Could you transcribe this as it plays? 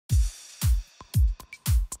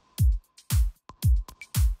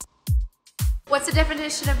What's the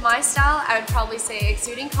definition of my style? I would probably say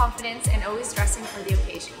exuding confidence and always dressing for the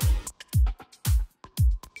occasion.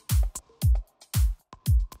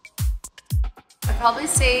 I'd probably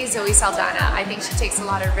say Zoe Saldana. I think she takes a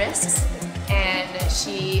lot of risks and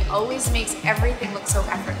she always makes everything look so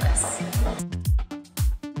effortless.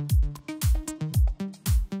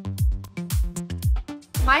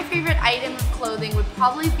 My favorite item of clothing would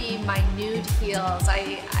probably be my nude heels.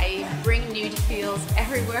 I bring nude heels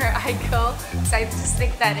everywhere I go because I just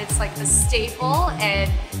think that it's like the staple and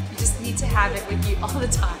you just need to have it with you all the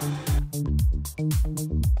time.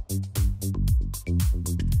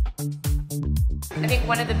 I think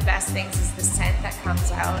one of the best things is the scent that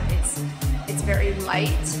comes out. It's very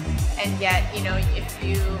light, and yet, you know, if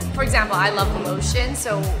you, for example, I love lotion,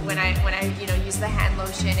 so when I use the hand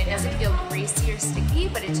lotion, it doesn't feel greasy or sticky,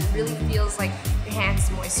 but it just really feels like your hand's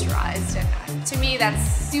moisturized, and to me, that's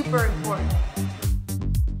super important.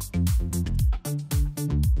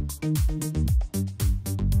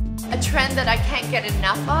 A trend that I can't get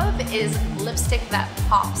enough of is lipstick that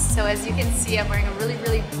pops. So as you can see, I'm wearing a really,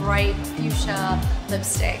 really bright fuchsia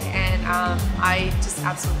lipstick, and I just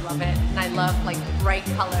absolutely love it. And I love like bright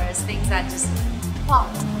colors, things that just pop.